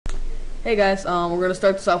Hey guys, we're going to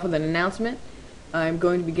start this off with an announcement. I'm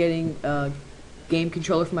going to be getting a game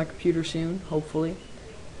controller for my computer soon, hopefully.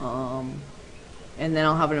 And then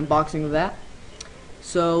I'll have an unboxing of that.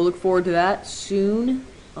 So look forward to that soon,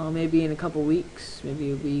 maybe in a couple weeks,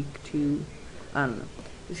 maybe a week, two, I don't know.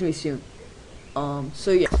 It's going to be soon.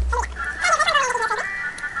 So yeah.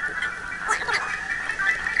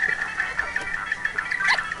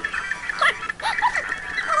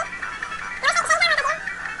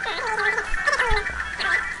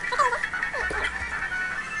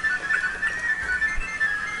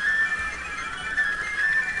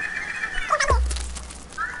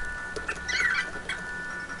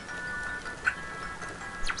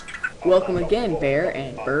 Welcome again, Bear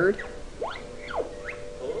and Bird.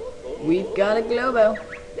 We've got a Globo.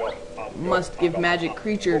 Must give magic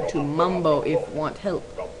creature to Mumbo if want help.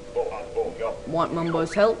 Want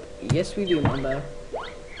Mumbo's help? Yes, we do, Mumbo.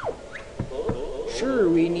 Sure,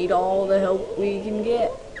 we need all the help we can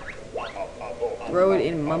get. Throw it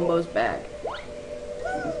in Mumbo's bag.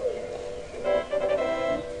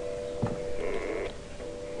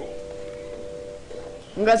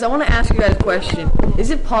 And guys, I want to ask you guys a question.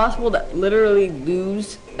 Is it possible to literally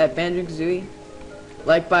lose at Banjo-Kazooie?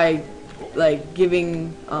 Like by,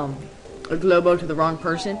 giving, a Globo to the wrong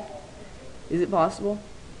person? Is it possible?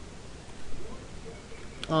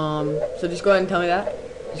 So just go ahead and tell me that.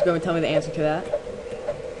 Just go ahead and tell me the answer to that.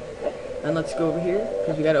 And let's go over here,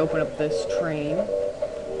 because we got to open up this train.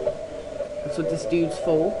 That's what this dude's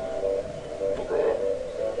for.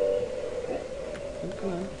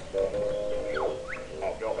 Come on.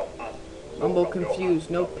 Mumbo confused.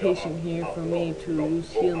 No patient here for me to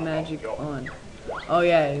use heal magic on. Oh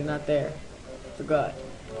yeah, he's not there. Forgot.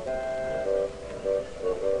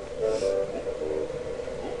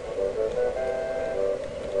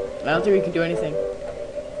 I don't think we can do anything.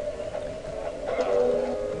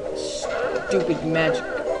 Stupid magic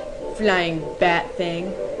flying bat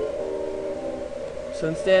thing. So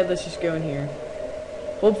instead, let's just go in here.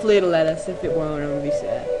 Hopefully it'll let us. If it won't, I'm gonna be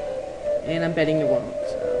sad. And I'm betting it won't.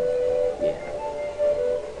 So.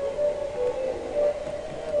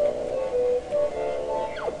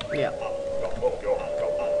 Yeah.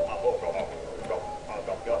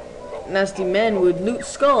 Nasty men would loot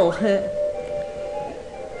skull. That's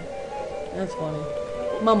funny.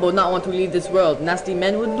 Mumbo not want to leave this world. Nasty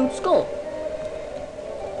men would loot skull.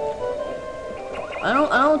 I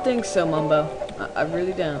don't think so, Mumbo. I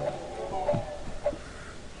really don't.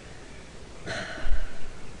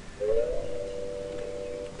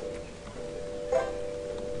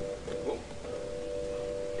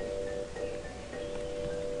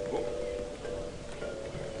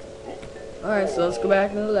 Alright, so let's go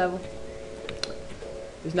back to the level.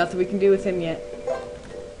 There's nothing we can do with him yet.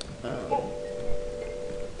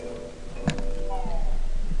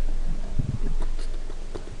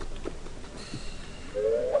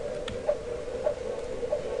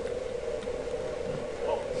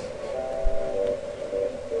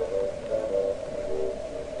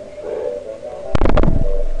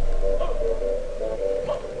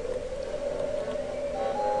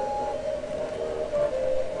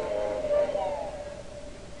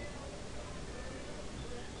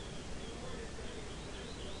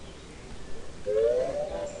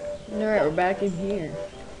 Alright, we're back in here.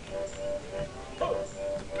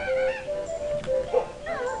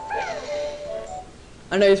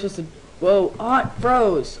 I know you're supposed to... Whoa, oh, it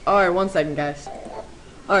froze. Alright, 1 second, guys.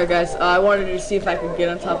 Alright, guys, I wanted to see if I could get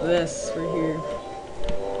on top of this right here.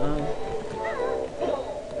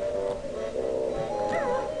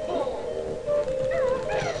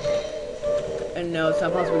 And no, it's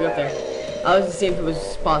not possible to go up there. I was to see if it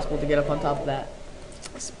was possible to get up on top of that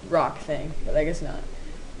rock thing, but I guess not.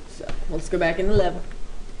 So, let's go back in the level.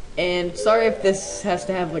 And sorry if this has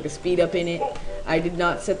to have like a speed up in it. I did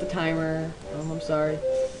not set the timer. I'm sorry.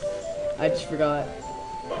 I just forgot.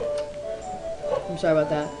 I'm sorry about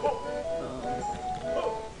that.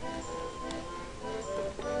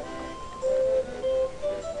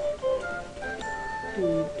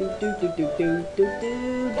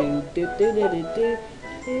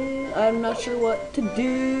 I'm not sure what to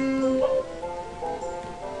do.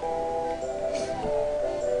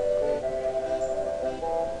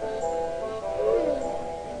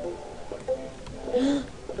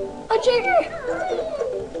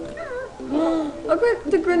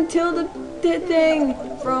 The Gruntilda thing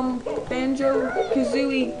from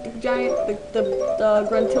Banjo-Kazooie, the giant, the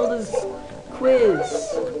Gruntilda's quiz.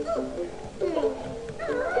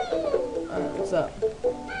 What's up?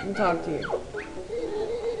 Let me talk to you.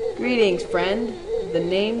 Greetings, friend. The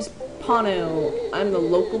name's Pono. I'm the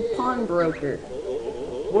local pawnbroker.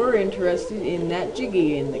 We're interested in that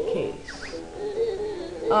jiggy in the case.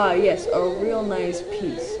 Ah, yes, a real nice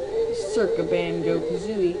piece. Circa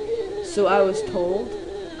Banjo-Kazooie. So I was told.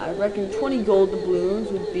 I reckon 20 gold doubloons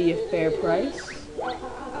would be a fair price.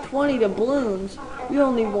 20 doubloons? We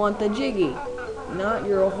only want the jiggy, not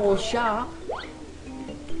your whole shop.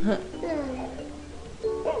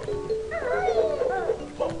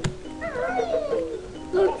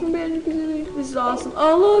 Look, from Banjo-Kazooie. This is awesome.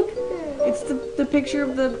 Oh, look! It's the picture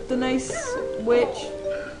of the nice witch.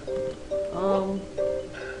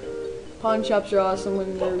 Pawn shops are awesome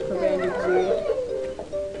when they're from Banjo-Kazooie.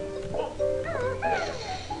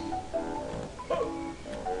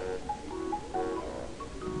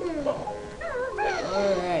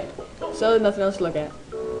 Alright. So, nothing else to look at.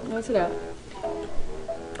 Let's it out.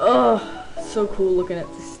 Oh, so cool looking at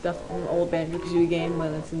this stuff from the old Banjo-Kazooie game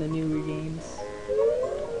when it's in the newer games.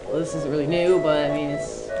 Well, this isn't really new, but I mean,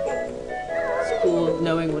 it's cool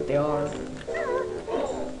knowing what they are.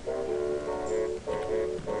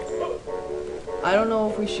 I don't know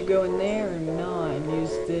if we should go in there or not and use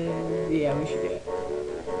the... Yeah, we should do it.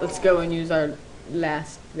 Let's go and use our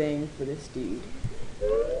last thing for this dude.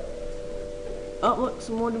 Oh, look,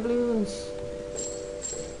 some more doubloons.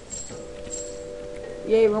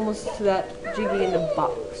 Yay, we're almost to that jiggy in the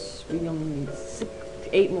box. We only need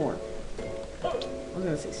 8 more. I was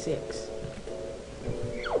gonna say 6.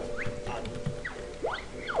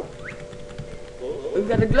 We've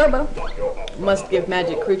got a Globo. Must give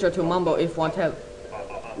magic creature to Mumbo if want help.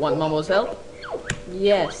 Want Mumbo's help?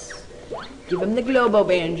 Yes. Give him the Globo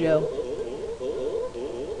Banjo.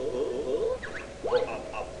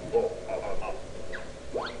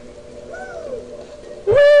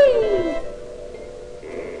 Whee!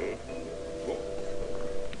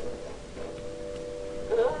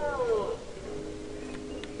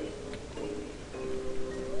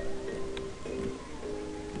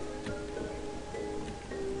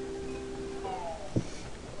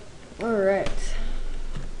 Alright.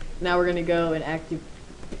 Now we're gonna go and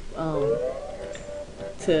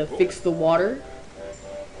to fix the water,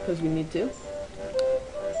 because we need to.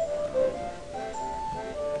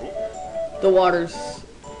 The water's,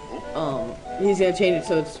 he's gonna change it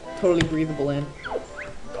so it's totally breathable in.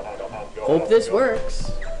 Hope this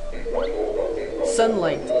works.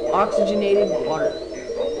 Sunlight, oxygenated water.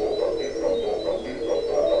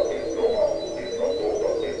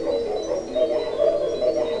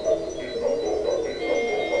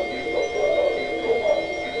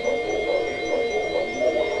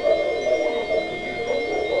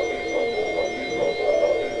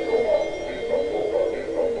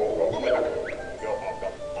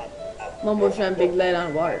 Mumbo shine big light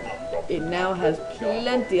on water. It now has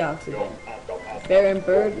plenty oxygen. Bear and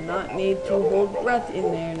bird not need to hold breath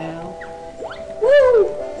in there now. Woo!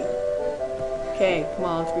 Okay, come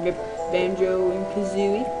on, let's go get Banjo and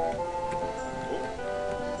Kazooie.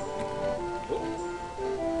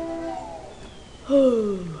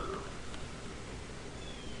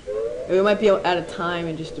 We might be out of time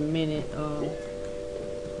in just a minute.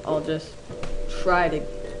 I'll just try to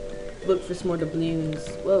look for some more doubloons.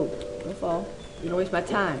 Whoa, don't fall. You don't waste my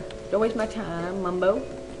time. Don't waste my time, Mumbo.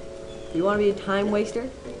 You want to be a time waster?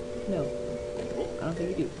 No. I don't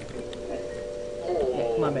think you do.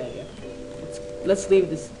 Okay, come on, Banjo. Let's leave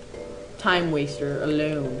this time waster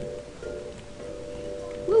alone.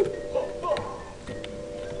 Woo!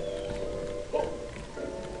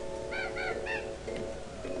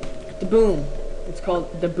 The boom. It's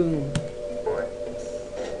called the boom.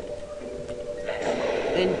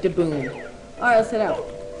 And the boom. Alright, let's head out.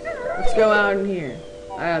 Let's go out in here.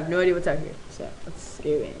 I have no idea what's out here, so let's go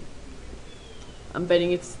in. I'm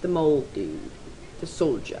betting it's the mole dude. The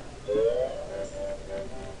soldier.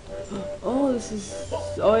 Oh, this is...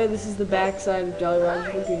 Oh, yeah, this is the backside of Jolly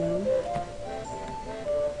Roger's Lagoon.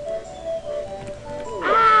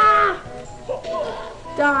 Ah!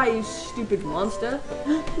 Die, you stupid monster.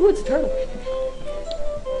 Ooh, it's a turtle.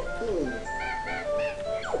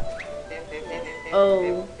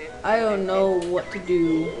 Oh, I don't know what to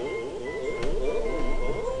do.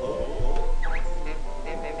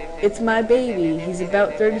 It's my baby. He's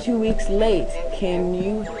about 32 weeks late. Can't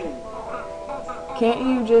you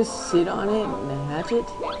just sit on it and hatch it?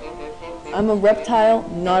 I'm a reptile,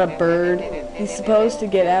 not a bird. He's supposed to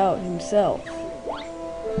get out himself.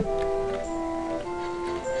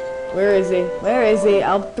 Where is he? Where is he?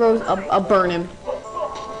 I'll burn him.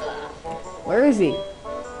 Where is he?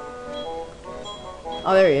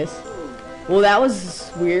 Oh, there he is. Well, that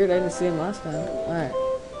was weird. I didn't see him last time. Alright.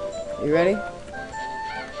 You ready?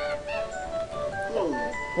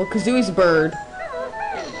 Well, Kazooie's a bird.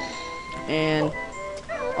 And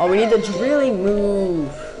Oh, we need the drilling move.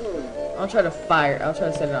 I'll try to fire. I'll try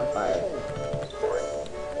to set it on fire.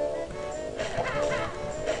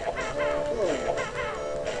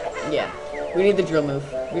 Yeah, we need the drill move.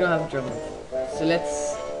 We don't have a drill move. So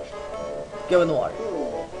let's go in the water.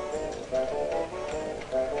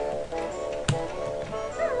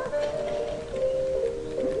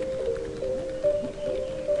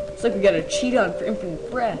 Looks like we got a cheat on for infinite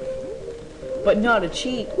breath. But not a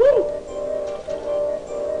cheat. Woo!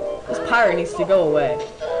 This pirate needs to go away.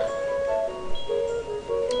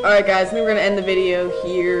 Alright guys, I think we're gonna end the video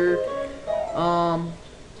here.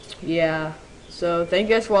 Yeah. So thank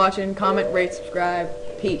you guys for watching. Comment, rate, subscribe.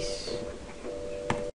 Peace.